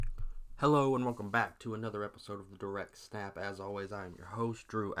Hello and welcome back to another episode of the Direct Snap. As always, I am your host,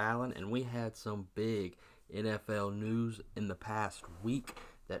 Drew Allen, and we had some big NFL news in the past week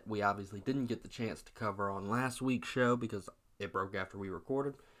that we obviously didn't get the chance to cover on last week's show because it broke after we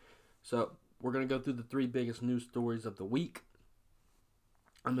recorded. So we're going to go through the three biggest news stories of the week.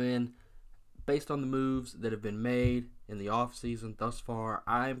 And then, based on the moves that have been made in the offseason thus far,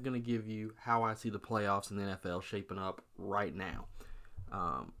 I'm going to give you how I see the playoffs in the NFL shaping up right now.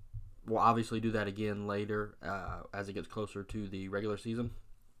 We'll obviously do that again later as it gets closer to the regular season.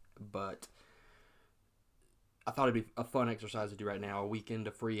 But I thought it'd be a fun exercise to do right now, a week into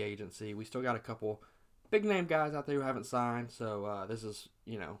free agency. We still got a couple big-name guys out there who haven't signed, so this is,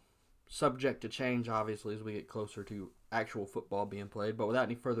 subject to change, obviously, as we get closer to actual football being played. But without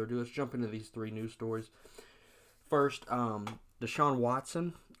any further ado, let's jump into these three news stories. First, Deshaun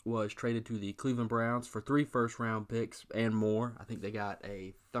Watson was traded to the Cleveland Browns for 3 first-round picks and more. I think they got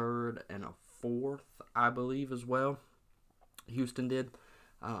a third and a fourth, I believe, as well. Houston did.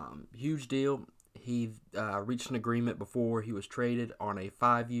 Huge deal. He reached an agreement before he was traded on a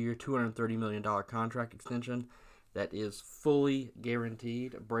 5-year, $230 million contract extension that is fully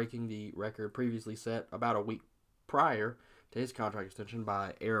guaranteed, breaking the record previously set about a week prior to his contract extension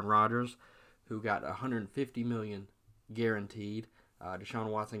by Aaron Rodgers, who got $150 million guaranteed. Deshaun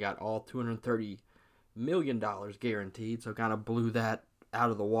Watson got all $230 million guaranteed, so kind of blew that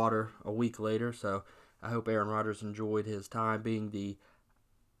out of the water a week later. So I hope Aaron Rodgers enjoyed his time being the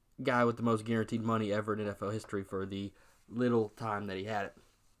guy with the most guaranteed money ever in NFL history for the little time that he had it.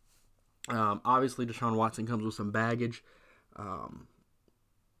 Obviously, Deshaun Watson comes with some baggage.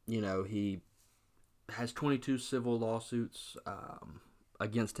 He has 22 civil lawsuits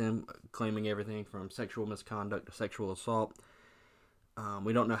against him, claiming everything from sexual misconduct to sexual assault.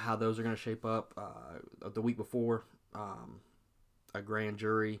 We don't know how those are going to shape up. The week before, a grand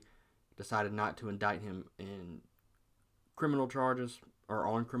jury decided not to indict him in criminal charges or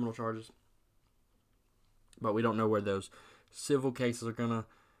on criminal charges. But we don't know where those civil cases are going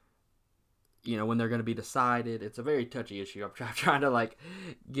to, when they're going to be decided. It's a very touchy issue. I'm trying to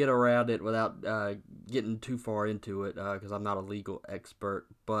get around it without getting too far into it because I'm not a legal expert.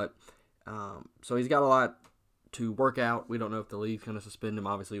 But so he's got a lot to work out. We don't know if the league's going to suspend him.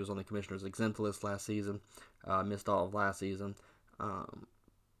 Obviously, he was on the commissioner's exempt list last season. Missed all of last season.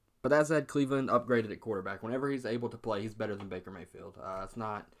 But that said, Cleveland upgraded at quarterback. Whenever he's able to play, he's better than Baker Mayfield. It's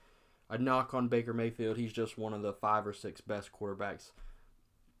not a knock on Baker Mayfield. He's just one of the 5 or 6 best quarterbacks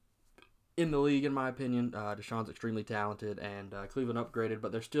in the league, in my opinion. Deshaun's extremely talented, and Cleveland upgraded,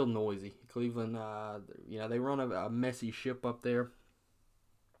 but they're still noisy. Cleveland, they run a messy ship up there.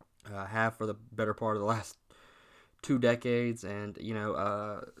 Have for the better part of the last 2 decades, and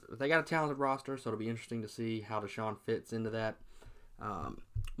they got a talented roster, so it'll be interesting to see how Deshaun fits into that.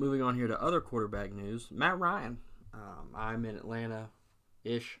 Moving on here to other quarterback news, Matt Ryan. I'm an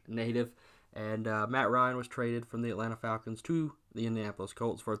Atlanta-ish native, and Matt Ryan was traded from the Atlanta Falcons to the Indianapolis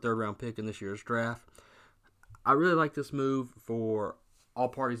Colts for a 3rd-round pick in this year's draft. I really like this move for all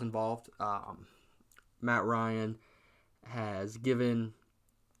parties involved. Matt Ryan has given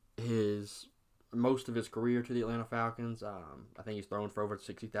most of his career to the Atlanta Falcons. I think he's thrown for over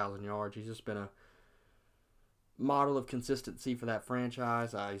 60,000 yards. He's just been a model of consistency for that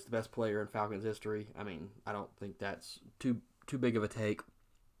franchise. He's the best player in Falcons history. I mean, I don't think that's too big of a take.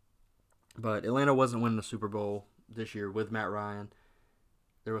 But Atlanta wasn't winning the Super Bowl this year with Matt Ryan.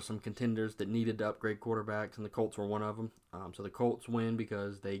 There were some contenders that needed to upgrade quarterbacks, and the Colts were one of them. So the Colts win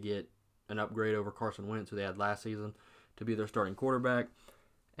because they get an upgrade over Carson Wentz, who they had last season, to be their starting quarterback.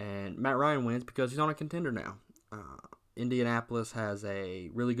 And Matt Ryan wins because he's on a contender now. Indianapolis has a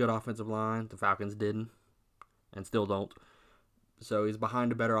really good offensive line. The Falcons didn't and still don't. So he's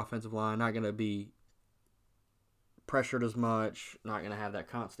behind a better offensive line, not going to be pressured as much, not going to have that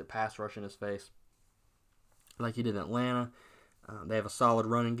constant pass rush in his face like he did in Atlanta. They have a solid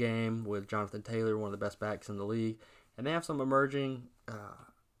running game with Jonathan Taylor, one of the best backs in the league. And they have some emerging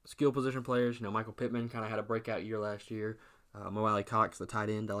skill position players. Michael Pittman kind of had a breakout year last year. Mo Alley Cox, the tight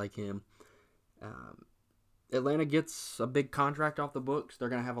end, I like him. Atlanta gets a big contract off the books. They're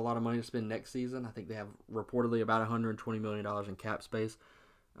going to have a lot of money to spend next season. I think they have reportedly about $120 million in cap space.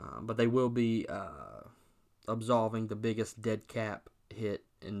 But they will be absolving the biggest dead cap hit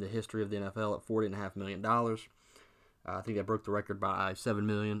in the history of the NFL at $40.5 million. I think they broke the record by $7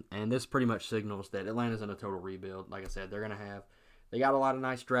 million. And this pretty much signals that Atlanta's in a total rebuild. Like I said, they got a lot of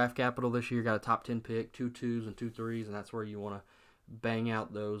nice draft capital this year. Got a top 10 pick, 2 2s and 2 3s, and that's where you want to bang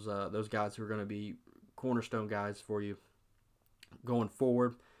out those guys who are going to be cornerstone guys for you going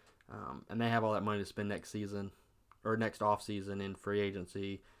forward. And they have all that money to spend next season or next off season in free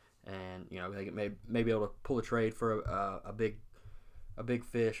agency and they may be able to pull a trade for a big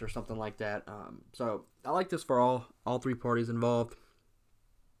fish or something like that. So I like this for all three parties involved.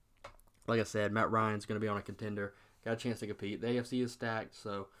 Like I said, Matt Ryan's going to be on a contender. Got a chance to compete. The AFC is stacked,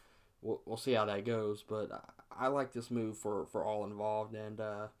 so we'll see how that goes. But I like this move for all involved. And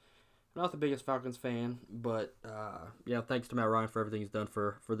I'm not the biggest Falcons fan, but thanks to Matt Ryan for everything he's done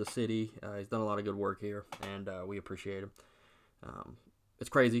for the city. He's done a lot of good work here, and we appreciate him. It's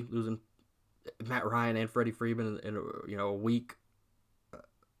crazy losing Matt Ryan and Freddie Freeman in a week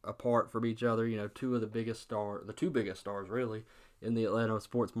apart from each other. Two of the two biggest stars really in the Atlanta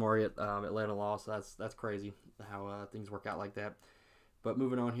sports market. Atlanta lost. That's crazy how things work out like that. But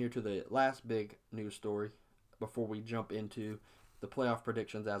moving on here to the last big news story before we jump into the playoff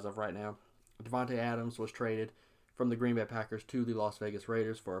predictions as of right now. Davante Adams was traded from the Green Bay Packers to the Las Vegas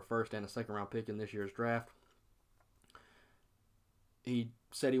Raiders for a first and a second round pick in this year's draft. He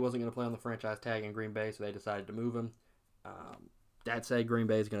said he wasn't going to play on the franchise tag in Green Bay, so they decided to move him. That said, Green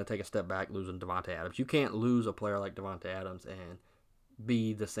Bay is going to take a step back losing Davante Adams. You can't lose a player like Davante Adams and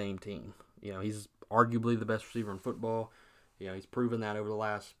be the same team. He's arguably the best receiver in football. He's proven that over the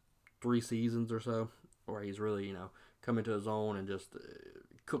last 3 seasons or so, where he's really, come into his own and just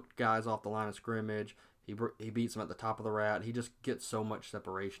cooked guys off the line of scrimmage. He beats them at the top of the route. He just gets so much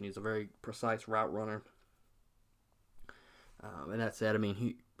separation. He's a very precise route runner. And that said,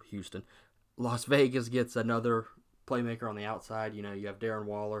 Houston. Las Vegas gets another playmaker on the outside. You have Darren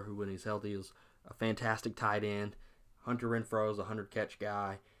Waller, who when he's healthy is a fantastic tight end. Hunter Renfrow is a 100-catch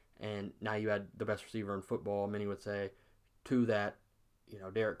guy. And now you add the best receiver in football, many would say, to that,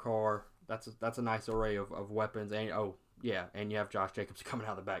 Derek Carr. That's a nice array of weapons. And and you have Josh Jacobs coming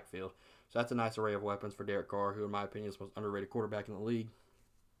out of the backfield. So that's a nice array of weapons for Derek Carr, who in my opinion is the most underrated quarterback in the league.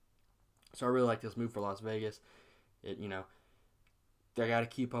 So I really like this move for Las Vegas. They got to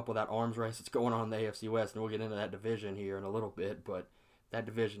keep up with that arms race that's going on in the AFC West, and we'll get into that division here in a little bit, but that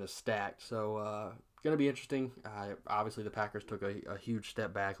division is stacked. So going to be interesting. Obviously, the Packers took a huge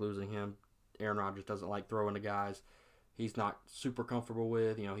step back losing him. Aaron Rodgers doesn't like throwing to guys he's not super comfortable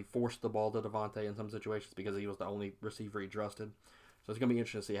with. He forced the ball to Davante in some situations because he was the only receiver he trusted. So it's going to be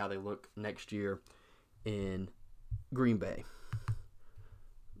interesting to see how they look next year in Green Bay.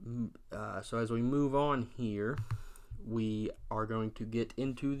 So as we move on here, we are going to get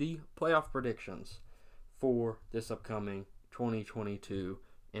into the playoff predictions for this upcoming 2022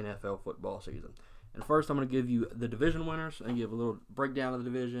 NFL football season. And first, I'm going to give you the division winners and give a little breakdown of the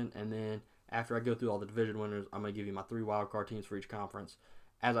division. And then after I go through all the division winners, I'm going to give you my 3 wildcard teams for each conference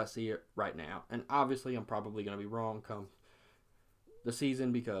as I see it right now. And obviously, I'm probably going to be wrong come the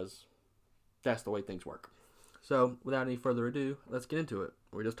season because that's the way things work. So, without any further ado, let's get into it.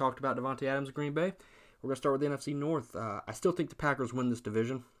 We just talked about Davante Adams of Green Bay. We're going to start with the NFC North. I still think the Packers win this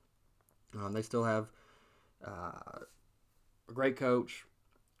division. They still have a great coach,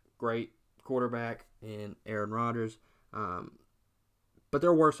 great quarterback in Aaron Rodgers. But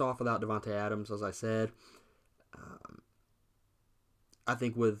they're worse off without Davante Adams, as I said. I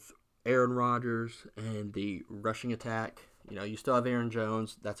think with Aaron Rodgers and the rushing attack, you still have Aaron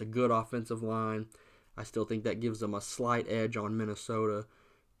Jones. That's a good offensive line. I still think that gives them a slight edge on Minnesota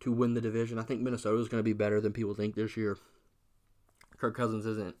to win the division. I think Minnesota is going to be better than people think this year. Kirk Cousins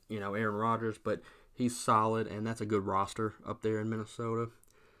isn't, Aaron Rodgers, but he's solid, and that's a good roster up there in Minnesota.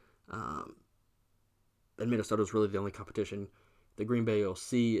 And Minnesota is really the only competition the Green Bay will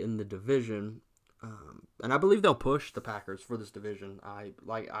see in the division. And I believe they'll push the Packers for this division. I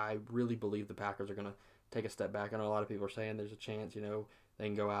really believe the Packers are going to take a step back. I know a lot of people are saying there's a chance, they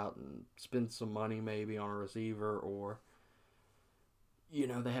can go out and spend some money maybe on a receiver, or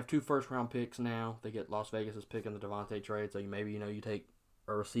they have 2 first-round picks now. They get Las Vegas' pick in the Davante trade, so you take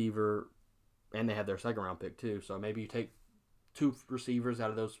a receiver, and they have their second-round pick too. So maybe you take 2 receivers out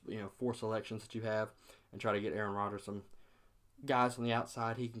of those 4 selections that you have, and try to get Aaron Rodgers some guys on the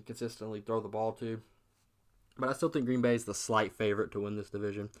outside he can consistently throw the ball to. But I still think Green Bay is the slight favorite to win this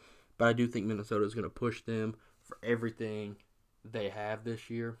division. But I do think Minnesota is going to push them for everything they have this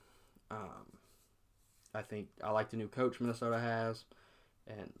year. I think I like the new coach Minnesota has.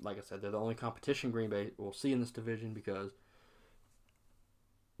 And like I said, they're the only competition Green Bay will see in this division because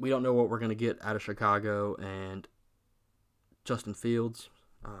we don't know what we're going to get out of Chicago and Justin Fields.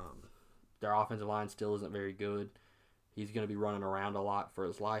 Their offensive line still isn't very good. He's going to be running around a lot for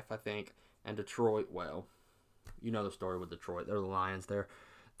his life, I think. And Detroit, well, you know the story with Detroit. They're the Lions. They're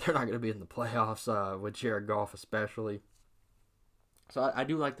not going to be in the playoffs with Jared Goff especially. So I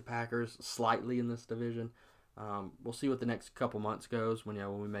do like the Packers slightly in this division. We'll see what the next couple months goes when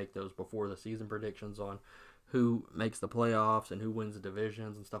we make those before the season predictions on who makes the playoffs and who wins the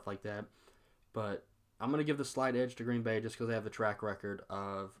divisions and stuff like that. But I'm going to give the slight edge to Green Bay just because they have the track record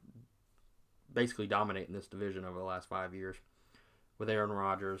of basically dominating this division over the last 5 years with Aaron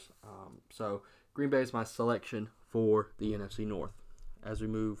Rodgers. So Green Bay is my selection for the NFC North. As we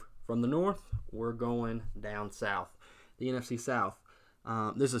move from the North, we're going down south. The NFC South.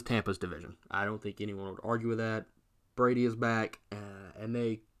 This is Tampa's division. I don't think anyone would argue with that. Brady is back, and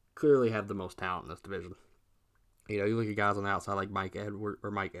they clearly have the most talent in this division. You look at guys on the outside like Mike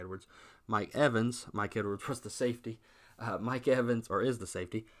Evans. Mike Edwards was the safety. Mike Evans is the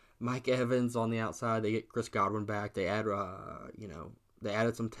safety. Mike Evans on the outside. They get Chris Godwin back. They add, they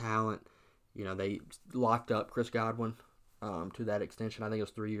added some talent. They locked up Chris Godwin to that extension. I think it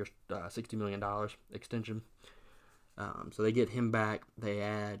was 3 years, $60 million extension. So they get him back. They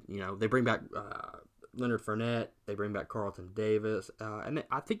add, they bring back Leonard Fournette. They bring back Carlton Davis. And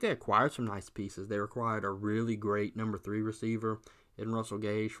I think they acquired some nice pieces. They acquired a really great number 3 receiver in Russell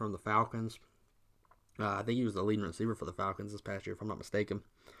Gage from the Falcons. I think he was the leading receiver for the Falcons this past year, if I'm not mistaken.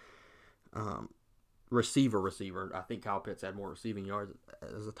 Receiver. I think Kyle Pitts had more receiving yards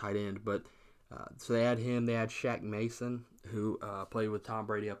as a tight end. But so they add him. They add Shaq Mason, who played with Tom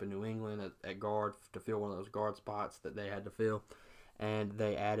Brady up in New England at guard to fill one of those guard spots that they had to fill. And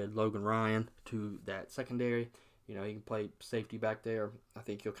they added Logan Ryan to that secondary. He can play safety back there. I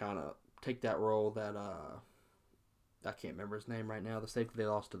think he'll kind of take that role that I can't remember his name right now. The safety they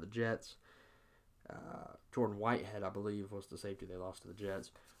lost to the Jets. Jordan Whitehead, I believe, was the safety they lost to the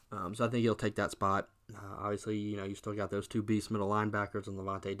Jets. So I think he'll take that spot. Obviously, you still got those 2 beast middle linebackers in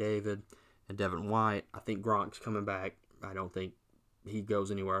Levante David and Devin White. I think Gronk's coming back. I don't think he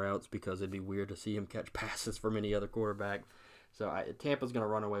goes anywhere else because it'd be weird to see him catch passes from any other quarterback. So Tampa's going to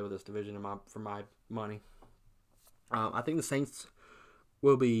run away with this division for my money. I think the Saints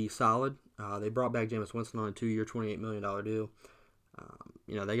will be solid. They brought back Jameis Winston on a 2-year, $28 million deal.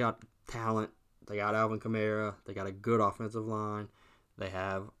 They got talent. They got Alvin Kamara. They got a good offensive line. They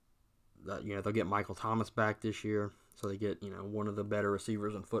have, they'll get Michael Thomas back this year. So they get, one of the better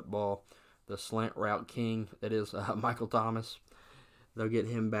receivers in football, the slant route king that is Michael Thomas. They'll get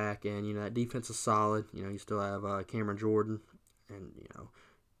him back, and, that defense is solid. You still have Cameron Jordan and,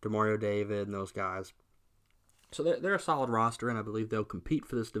 DeMario David and those guys. So they're a solid roster, and I believe they'll compete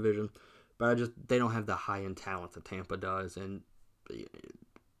for this division. But they don't have the high-end talent that Tampa does. And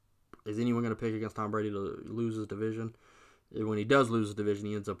is anyone going to pick against Tom Brady to lose his division? When he does lose his division,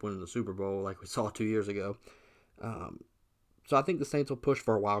 he ends up winning the Super Bowl like we saw 2 years ago. So I think the Saints will push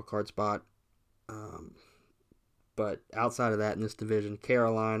for a wild card spot. But outside of that, in this division,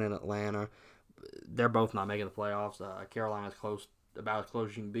 Carolina and Atlanta, they're both not making the playoffs. Carolina's about as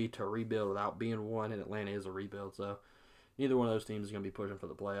close as you can be to a rebuild without being one, and Atlanta is a rebuild. So neither one of those teams is going to be pushing for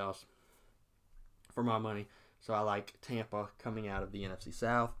the playoffs for my money. So I like Tampa coming out of the NFC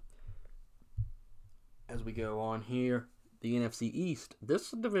South. As we go on here, the NFC East.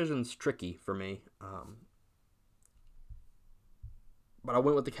 This division's tricky for me. But I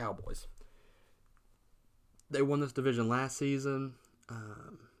went with the Cowboys. They won this division last season.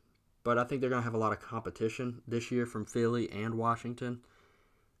 But I think they're going to have a lot of competition this year from Philly and Washington.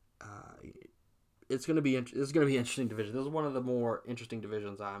 It's going to be an interesting division. This is one of the more interesting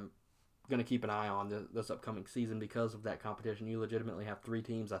divisions I'm going to keep an eye on this upcoming season because of that competition. You legitimately have 3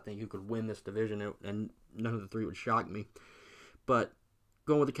 teams, I think, who could win this division, and none of the 3 would shock me. But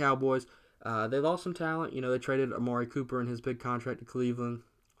going with the Cowboys, they lost some talent. They traded Amari Cooper and his big contract to Cleveland.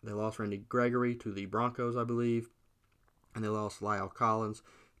 They lost Randy Gregory to the Broncos, I believe. And they lost Lyle Collins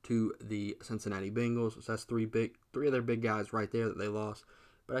to the Cincinnati Bengals. So that's 3 of their big guys right there that they lost.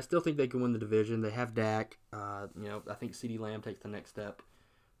 But I still think they can win the division. They have Dak. I think CeeDee Lamb takes the next step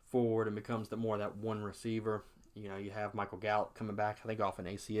forward and becomes more of that one receiver. You have Michael Gallup coming back, I think, off an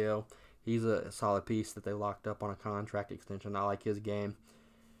ACL. He's a solid piece that they locked up on a contract extension. I like his game.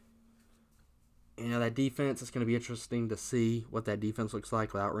 That defense, it's going to be interesting to see what that defense looks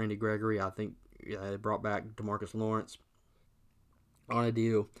like without Randy Gregory. I think they brought back DeMarcus Lawrence on a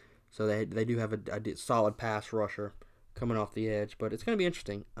deal. So they do have a solid pass rusher coming off the edge. But it's going to be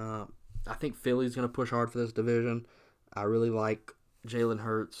interesting. I think Philly's going to push hard for this division. I really like Jalen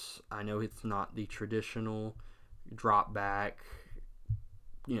Hurts. I know it's not the traditional drop back,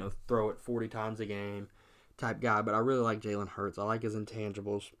 throw it 40 times a game type guy, but I really like Jalen Hurts. I like his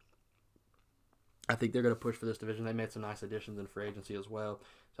intangibles. I think they're going to push for this division. They made some nice additions in free agency as well.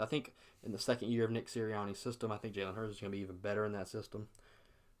 So I think in the second year of Nick Sirianni's system, I think Jalen Hurts is going to be even better in that system.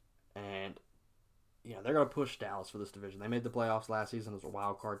 And, they're going to push Dallas for this division. They made the playoffs last season as a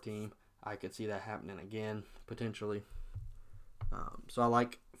wild card team. I could see that happening again, potentially. So I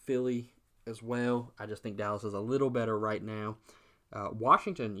like Philly as well. I just think Dallas is a little better right now.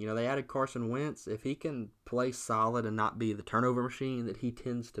 Washington, they added Carson Wentz. If he can play solid and not be the turnover machine that he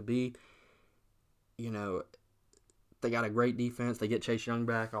tends to be, you know, they got a great defense. They get Chase Young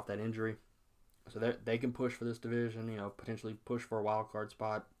back off that injury. So they can push for this division, potentially push for a wild card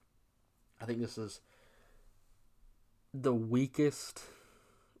spot. I think this is the weakest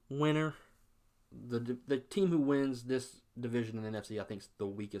winner. The team who wins this division in the NFC, I think, is the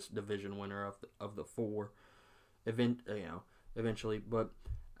weakest division winner of the four. Eventually, but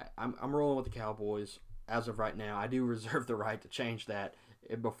I'm rolling with the Cowboys as of right now. I do reserve the right to change that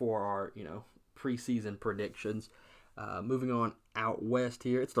before our preseason predictions. Moving on out west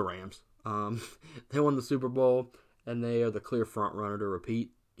here, it's the Rams. They won the Super Bowl, and they are the clear front runner to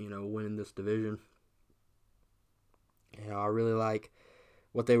repeat, winning this division. I really like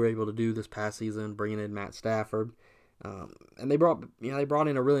what they were able to do this past season, bringing in Matt Stafford, and they brought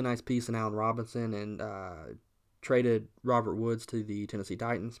in a really nice piece in Allen Robinson and traded Robert Woods to the Tennessee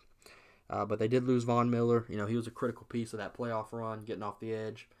Titans. But they did lose Von Miller. He was a critical piece of that playoff run, getting off the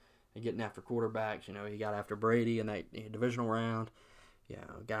edge and getting after quarterbacks. He got after Brady in that divisional round.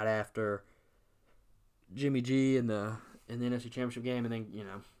 Got after Jimmy G in the NFC Championship game, and then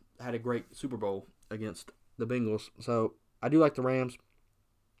had a great Super Bowl against the Bengals. So I do like the Rams.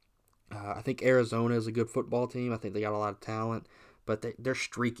 I think Arizona is a good football team. I think they got a lot of talent, but they're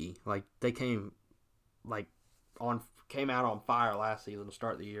streaky. Like they came out on fire last season to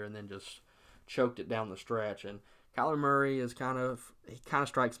start the year, and then just choked it down the stretch. And Kyler Murray is kind of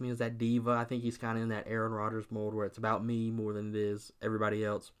strikes me as that diva. I think he's kind of in that Aaron Rodgers mold where it's about me more than it is everybody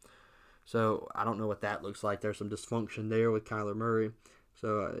else. So I don't know what that looks like. There's some dysfunction there with Kyler Murray.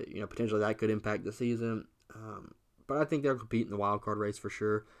 So potentially that could impact the season. But I think they'll compete in the wild card race for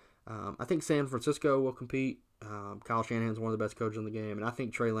sure. I think San Francisco will compete. Kyle Shanahan's one of the best coaches in the game, and I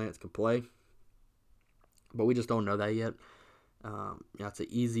think Trey Lance can play. But we just don't know that yet. It's an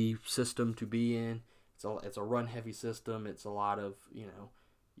easy system to be in. It's a run-heavy system. It's a lot of,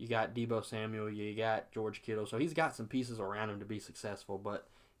 you got Deebo Samuel, you got George Kittle. So he's got some pieces around him to be successful, but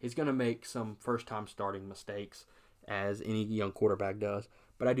he's going to make some first-time starting mistakes, as any young quarterback does.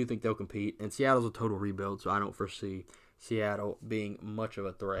 But I do think they'll compete. And Seattle's a total rebuild, so I don't foresee Seattle being much of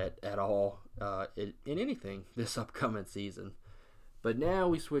a threat at all in anything this upcoming season. But now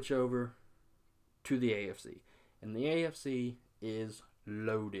we switch over to the AFC. And the AFC is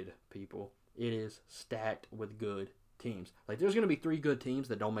loaded, people. It is stacked with good teams. Like, there's going to be 3 good teams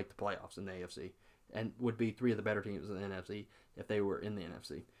that don't make the playoffs in the AFC, and would be 3 of the better teams in the NFC if they were in the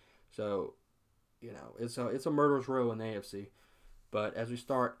NFC. So, it's a murderer's row in the AFC. But as we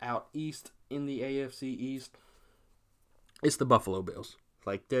start out east in the AFC East, it's the Buffalo Bills.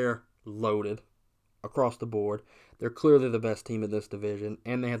 Like, they're loaded across the board. They're clearly the best team in this division,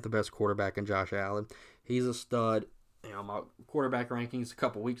 and they have the best quarterback in Josh Allen. He's a stud. My quarterback rankings a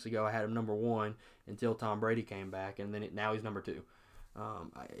couple weeks ago, I had him number 1 until Tom Brady came back, and then now he's number 2.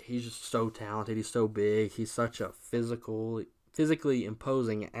 He's just so talented. He's so big. He's such a physically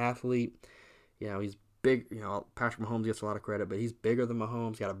imposing athlete. He's big. Patrick Mahomes gets a lot of credit, but he's bigger than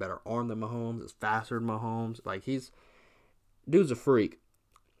Mahomes. Got a better arm than Mahomes. Is faster than Mahomes. Like, dude's a freak.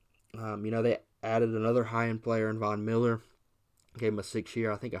 They added another high-end player in Von Miller. Gave him a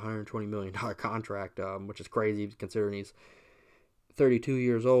 6-year, I think $120 million contract, which is crazy considering he's 32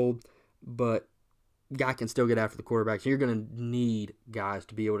 years old. But guy can still get after the quarterback. So you're going to need guys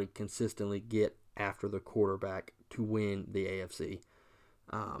to be able to consistently get after the quarterback to win the AFC.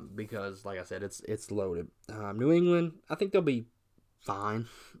 Because, like I said, it's loaded. New England, I think they'll be fine.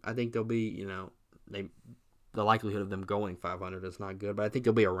 I think they'll be, the likelihood of them going 500 is not good, but I think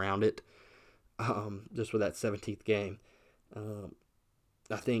they'll be around it just with that 17th game.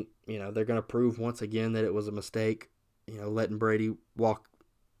 I think, they're going to prove once again that it was a mistake, letting Brady walk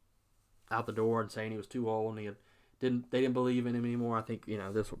out the door and saying he was too old and they didn't believe in him anymore. I think,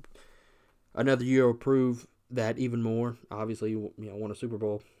 another year will prove that even more. Obviously, won a Super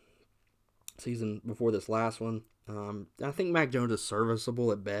Bowl season before this last one. I think Mac Jones is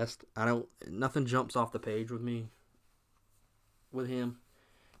serviceable at best. Nothing jumps off the page with me with him.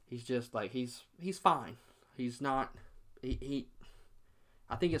 He's just like, he's fine. He's not, I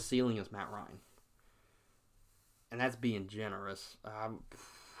think his ceiling is Matt Ryan. And that's being generous.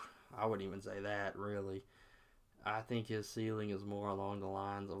 I wouldn't even say that, really. I think his ceiling is more along the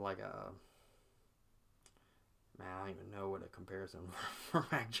lines of like I don't even know what a comparison for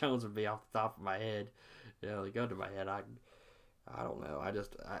Mac Jones would be off the top of my head. Go to my head. I don't know.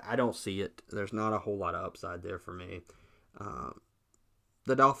 I don't see it. There's not a whole lot of upside there for me.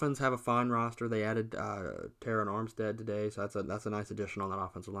 The Dolphins have a fine roster. They added Terran Armstead today, so that's a nice addition on that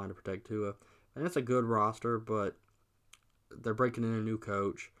offensive line to protect Tua. And it's a good roster, but they're breaking in a new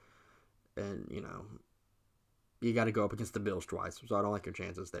coach, and you got to go up against the Bills twice, so I don't like your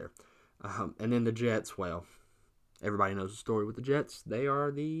chances there. And then the Jets, well, everybody knows the story with the Jets. They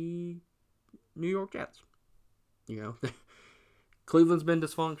are the New York Jets. Cleveland's been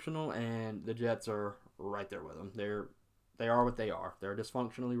dysfunctional, and the Jets are right there with them. They are what they are. They're a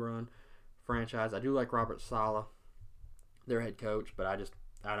dysfunctionally run franchise. I do like Robert Saleh, their head coach, but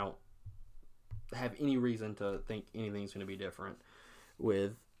I don't have any reason to think anything's going to be different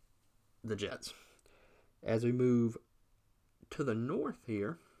with the Jets. As we move to the north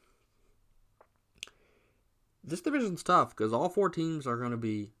here, this division's tough because all 4 teams are going to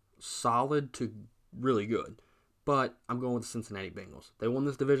be solid to really good. But I'm going with the Cincinnati Bengals. They won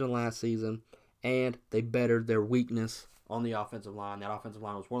this division last season, and they bettered their weakness on the offensive line. That offensive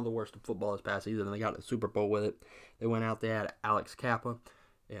line was one of the worst in football this past season, and they got the Super Bowl with it. They went out, they had Alex Kappa,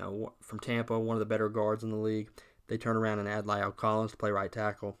 from Tampa, one of the better guards in the league. They turn around and add La'el Collins to play right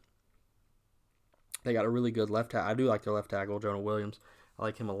tackle. They got a really good left tackle. I do like their left tackle, Jonah Williams. I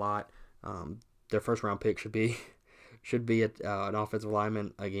like him a lot. Their first-round pick should be an offensive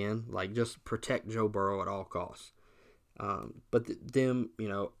lineman again. Like, just protect Joe Burrow at all costs. But them,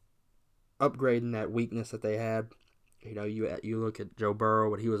 upgrading that weakness that they had. You look at Joe Burrow,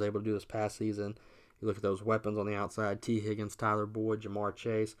 what he was able to do this past season. You look at those weapons on the outside: T. Higgins, Tyler Boyd, Jamar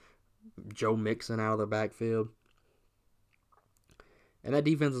Chase, Joe Mixon out of the backfield. And that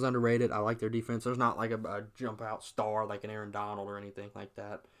defense is underrated. I like their defense. There's not like a jump-out star like an Aaron Donald or anything like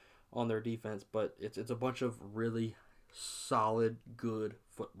that on their defense, but it's a bunch of really solid, good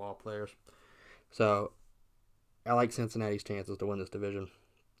football players. So I like Cincinnati's chances to win this division.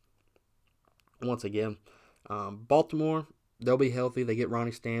 Once again, Baltimore, they'll be healthy. They get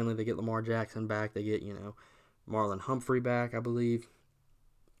Ronnie Stanley. They get Lamar Jackson back. They get, Marlon Humphrey back, I believe,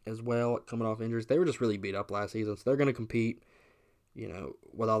 as well, coming off injuries. They were just really beat up last season, so they're going to compete,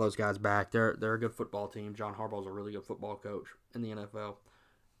 with all those guys back. They're a good football team. John Harbaugh's a really good football coach in the NFL.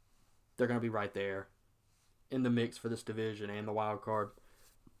 They're going to be right there in the mix for this division and the wild card.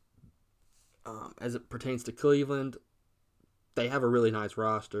 As it pertains to Cleveland, they have a really nice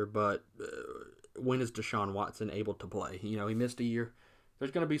roster, but when is Deshaun Watson able to play? He missed a year.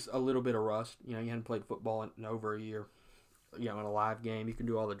 There's going to be a little bit of rust. You hadn't played football in over a year. In a live game, you can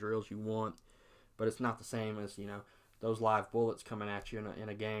do all the drills you want, but it's not the same as, those live bullets coming at you in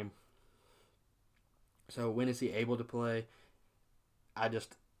a game. So when is he able to play? I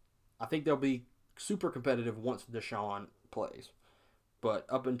think they'll be super competitive once Deshaun plays. But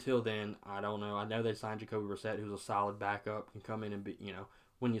up until then, I don't know. I know they signed Jacoby Brissett, who's a solid backup, can come in and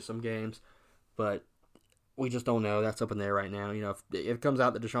win you some games. But we just don't know. That's up in there right now. If it comes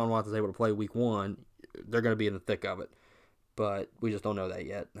out that Deshaun Watson's able to play week 1, they're going to be in the thick of it. But we just don't know that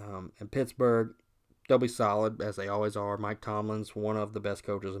yet. And Pittsburgh, they'll be solid, as they always are. Mike Tomlin's one of the best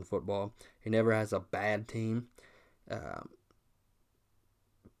coaches in football. He never has a bad team. But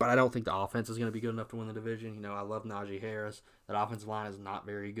I don't think the offense is going to be good enough to win the division. I love Najee Harris. That offensive line is not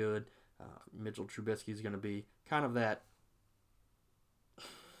very good. Mitchell Trubisky is going to be kind of that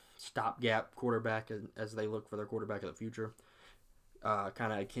stopgap quarterback as they look for their quarterback of the future.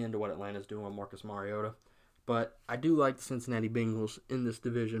 Kind of akin to what Atlanta's doing with Marcus Mariota. But I do like the Cincinnati Bengals in this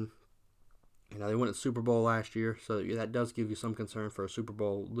division. They won the Super Bowl last year, so that does give you some concern for a Super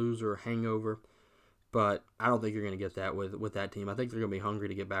Bowl loser hangover. But I don't think you're going to get that with that team. I think they're going to be hungry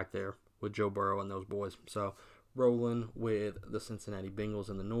to get back there with Joe Burrow and those boys. So rolling with the Cincinnati Bengals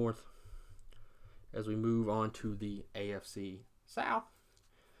in the north. As we move on to the AFC South.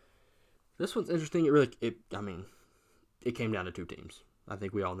 This one's interesting. It came down to 2 teams. I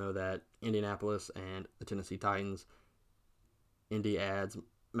think we all know that. Indianapolis and the Tennessee Titans. Indy adds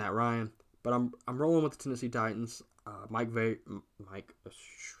Matt Ryan. But I'm rolling with the Tennessee Titans. Mike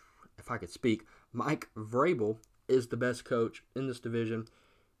Vrabel is the best coach in this division.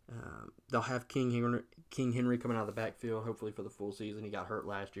 They'll have King Henry coming out of the backfield, hopefully for the full season. He got hurt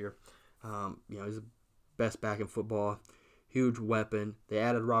last year. He's the best back in football. Huge weapon. They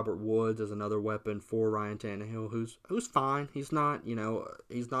added Robert Woods as another weapon for Ryan Tannehill, who's fine. He's not,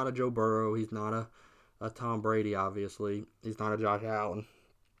 he's not a Joe Burrow. He's not a Tom Brady, obviously. He's not a Josh Allen.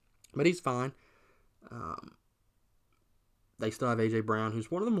 But he's fine. They still have A.J. Brown,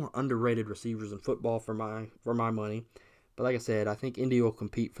 who's one of the more underrated receivers in football for my money. But like I said, I think Indy will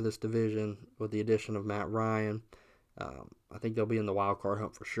compete for this division with the addition of Matt Ryan. I think they'll be in the wild card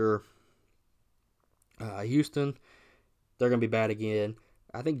hunt for sure. Houston, they're going to be bad again.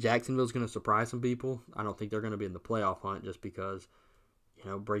 I think Jacksonville's going to surprise some people. I don't think they're going to be in the playoff hunt just because,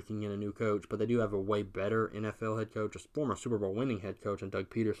 breaking in a new coach, but they do have a way better NFL head coach, a former Super Bowl winning head coach, and Doug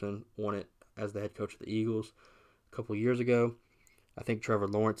Peterson won it as the head coach of the Eagles a couple of years ago. I think Trevor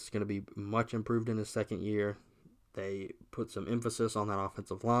Lawrence is going to be much improved in his second year. They put some emphasis on that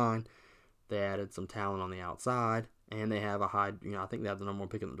offensive line. They added some talent on the outside, and they have a high, I think they have the number one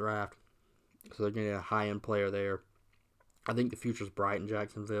pick in the draft. So they're going to get a high-end player there. I think the future's bright in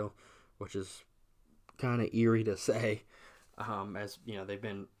Jacksonville, which is kind of eerie to say, as they've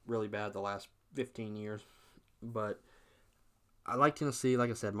been really bad the last 15 years. But I like Tennessee. Like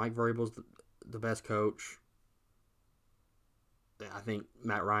I said, Mike Vrabel's the best coach. I think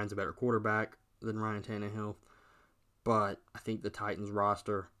Matt Ryan's a better quarterback than Ryan Tannehill. But I think the Titans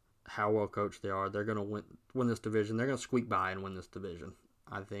roster, how well coached they are, they're going to win this division. They're going to squeak by and win this division.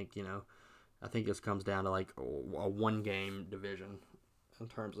 I think this comes down to like a one-game division in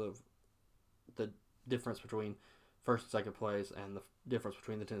terms of the difference between first and second place and the difference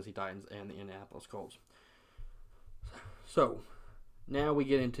between the Tennessee Titans and the Indianapolis Colts. So, now we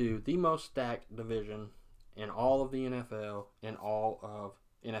get into the most stacked division in all of the NFL and all of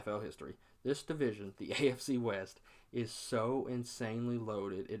NFL history. This division, the AFC West, is so insanely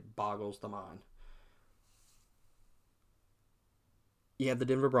loaded, it boggles the mind. You have the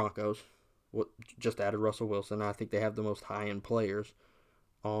Denver Broncos, just added Russell Wilson. I think they have the most high-end players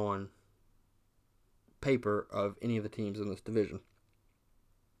on paper of any of the teams in this division.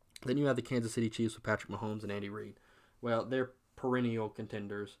 Then you have the Kansas City Chiefs with Patrick Mahomes and Andy Reid. Well, they're perennial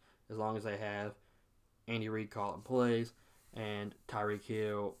contenders as long as they have Andy Reid calling plays and Tyreek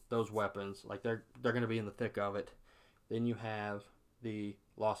Hill, those weapons. Like they're going to be in the thick of it. Then you have the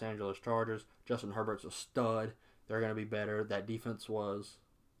Los Angeles Chargers. Justin Herbert's a stud. They're going to be better. That defense was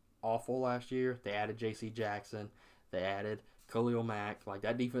awful last year. They added J.C. Jackson. They added Khalil Mack. Like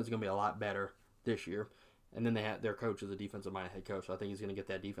that defense is going to be a lot better this year. And then they had their coach is a defensive-minded head coach. So I think he's going to get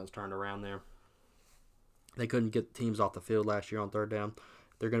that defense turned around there. They couldn't get teams off the field last year on third down.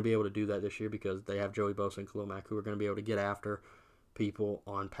 They're going to be able to do that this year because they have Joey Bosa and Khalil Mack who are going to be able to get after people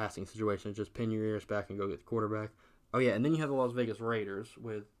on passing situations. Just pin your ears back and go get the quarterback. Oh, yeah, and then you have the Las Vegas Raiders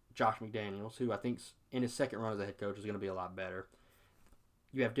with Josh McDaniels, who I think in his second run as a head coach is going to be a lot better.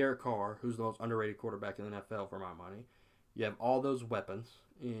 You have Derek Carr, who's the most underrated quarterback in the NFL for my money. You have all those weapons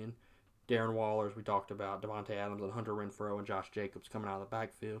in Darren Waller, as we talked about, Devontae Adams and Hunter Renfrow and Josh Jacobs coming out of the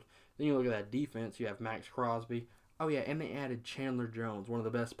backfield. Then you look at that defense. You have Max Crosby. Oh, yeah, and they added Chandler Jones, one of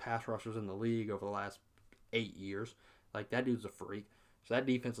the best pass rushers in the league over the last 8 years. Like, that dude's a freak. So that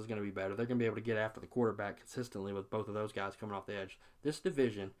defense is going to be better. They're going to be able to get after the quarterback consistently with both of those guys coming off the edge. This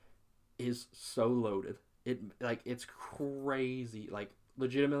division is so loaded. It's crazy. Like,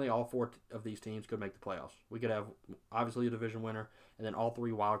 legitimately, all four of these teams could make the playoffs. We could have, obviously, a division winner, and then all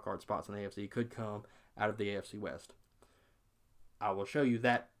three wild card spots in the AFC could come out of the AFC West. I will show you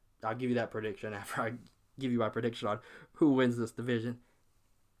that. I'll give you that prediction after I give you my prediction on who wins this division.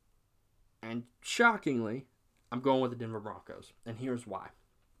 And shockingly, I'm going with the Denver Broncos, and here's why.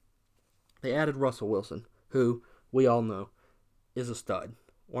 They added Russell Wilson, who we all know is a stud.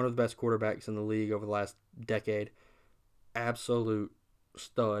 One of the best quarterbacks in the league over the last decade. Absolute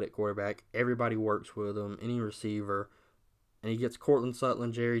stud at quarterback. Everybody works with him, any receiver. And he gets Cortland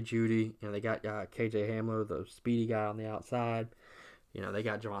Sutton, Jerry Jeudy. They got KJ Hamler, the speedy guy on the outside. They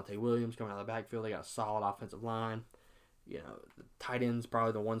got Javonte Williams coming out of the backfield. They got a solid offensive line. The tight end's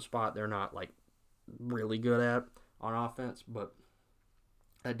probably the one spot they're not, really good at on offense. But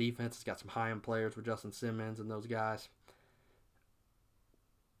that defense has got some high-end players with Justin Simmons and those guys.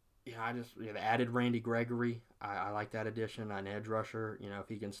 They added Randy Gregory. I like that addition. An edge rusher. If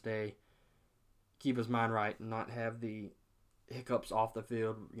he can keep his mind right and not have the hiccups off the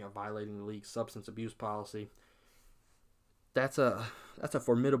field, violating the league's substance abuse policy. That's a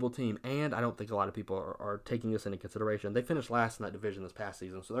formidable team, and I don't think a lot of people are taking this into consideration. They finished last in that division this past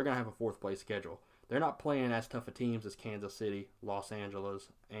season, so they're going to have a fourth-place schedule. They're not playing as tough of teams as Kansas City, Los Angeles,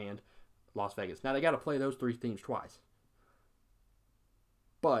 and Las Vegas. Now, they got to play those three teams twice,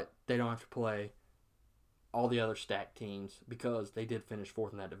 but they don't have to play all the other stacked teams because they did finish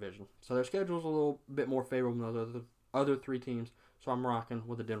fourth in that division. So their schedule is a little bit more favorable than those other three teams, so I'm rocking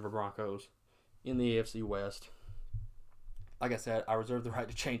with the Denver Broncos in the AFC West. Like I said, I reserve the right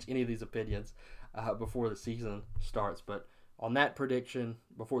to change any of these opinions before the season starts. But on that prediction,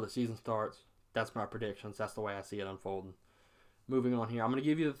 before the season starts, that's my predictions. That's the way I see it unfolding. Moving on here, I'm going to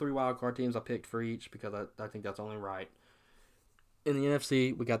give you the three wildcard teams I picked for each because I think that's only right. In the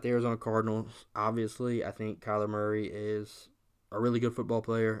NFC, we got the Arizona Cardinals. Obviously, I think Kyler Murray is a really good football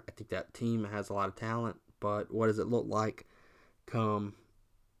player. I think that team has a lot of talent. But what does it look like come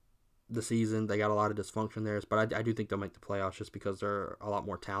the season. They got a lot of dysfunction there, but I do think they'll make the playoffs just because they're a lot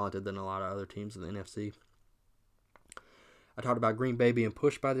more talented than a lot of other teams in the NFC. I talked about Green Bay being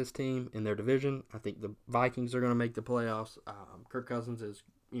pushed by this team in their division. I think the Vikings are going to make the playoffs. Kirk Cousins is,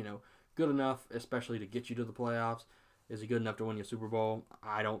 good enough, especially to get you to the playoffs. Is he good enough to win you a Super Bowl?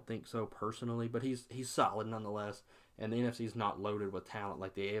 I don't think so personally, but he's solid nonetheless. And the NFC is not loaded with talent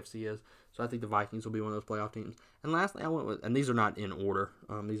like the AFC is. So I think the Vikings will be one of those playoff teams. And lastly, I went with, and these are not in order.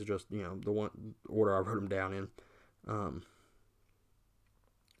 These are just, the one order I wrote them down in.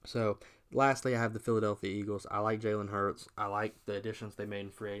 So lastly, I have the Philadelphia Eagles. I like Jalen Hurts. I like the additions they made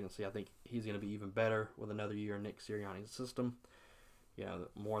in free agency. I think he's going to be even better with another year in Nick Sirianni's system.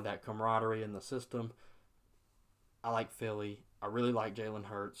 More of that camaraderie in the system. I like Philly. I really like Jalen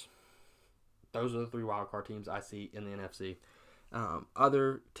Hurts. Those are the 3 wildcard teams I see in the NFC.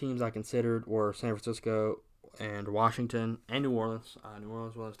 Other teams I considered were San Francisco and Washington and New Orleans. New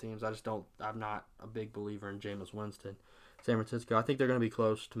Orleans is one of those teams. I'm not a big believer in Jameis Winston. San Francisco, I think they're going to be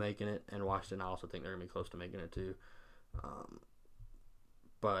close to making it. And Washington, I also think they're going to be close to making it too.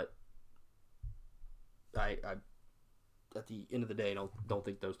 But I at the end of the day, don't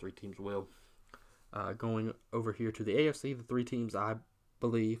think those 3 teams will. Going over here to the AFC, the 3 teams I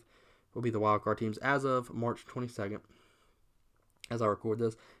believe will be the wildcard teams as of March 22nd. As I record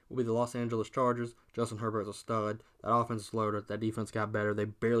this, will be the Los Angeles Chargers. Justin Herbert is a stud. That offense is loaded. That defense got better. They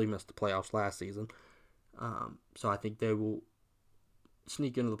barely missed the playoffs last season. So I think they will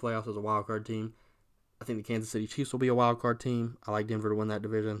sneak into the playoffs as a wildcard team. I think the Kansas City Chiefs will be a wildcard team. I like Denver to win that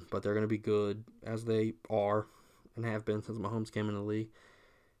division, but they're going to be good as they are and have been since Mahomes came in the league.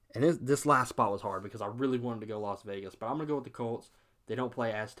 And this last spot was hard because I really wanted to go Las Vegas, but I'm going to go with the Colts. They don't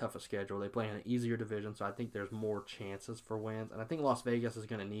play as tough a schedule. They play in an easier division, so I think there's more chances for wins. And I think Las Vegas is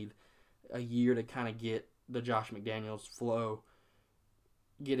going to need a year to kind of get the Josh McDaniels flow,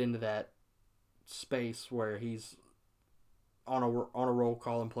 get into that space where he's on a roll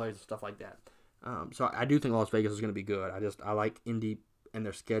calling plays and stuff like that. So I do think Las Vegas is going to be good. I like Indy and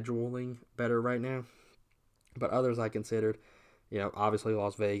their scheduling better right now. But others I considered, obviously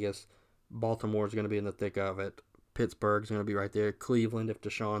Las Vegas. Baltimore is going to be in the thick of it. Pittsburgh's going to be right there. Cleveland, if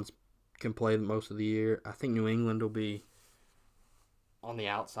Deshaun can play most of the year. I think New England will be on the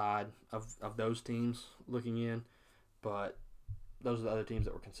outside of those teams looking in. But those are the other teams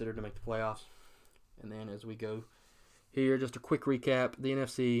that were considered to make the playoffs. And then as we go here, just a quick recap. The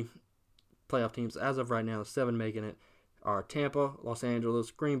NFC playoff teams as of right now, the 7 making it are Tampa, Los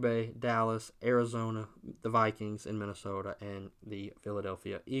Angeles, Green Bay, Dallas, Arizona, the Vikings, and Minnesota, and the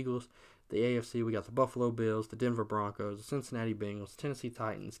Philadelphia Eagles. The AFC, we got the Buffalo Bills, the Denver Broncos, the Cincinnati Bengals, Tennessee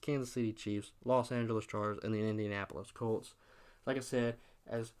Titans, Kansas City Chiefs, Los Angeles Chargers, and the Indianapolis Colts. Like I said,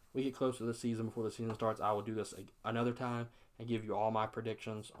 as we get closer to the season, before the season starts, I will do this another time and give you all my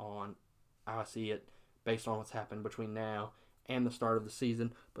predictions on how I see it based on what's happened between now and the start of the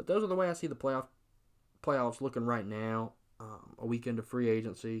season. But those are the way I see the playoffs looking right now. A weekend of free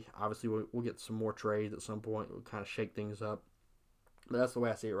agency. Obviously, we'll get some more trades at some point. We'll kind of shake things up. But that's the way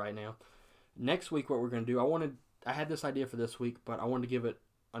I see it right now. Next week, what we're going to do, I had this idea for this week, but I wanted to give it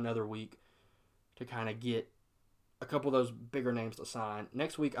another week to kind of get a couple of those bigger names to sign.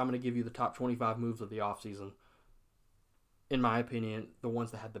 Next week, I'm going to give you the top 25 moves of the offseason. In my opinion, the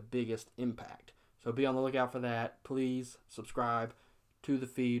ones that had the biggest impact. So be on the lookout for that. Please subscribe to the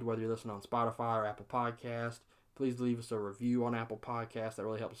feed, whether you're listening on Spotify or Apple Podcast. Please leave us a review on Apple Podcasts. That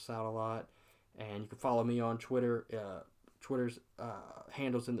really helps us out a lot. And you can follow me on Twitter. Twitter's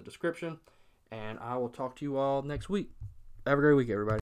handle's in the description. And I will talk to you all next week. Have a great week, everybody.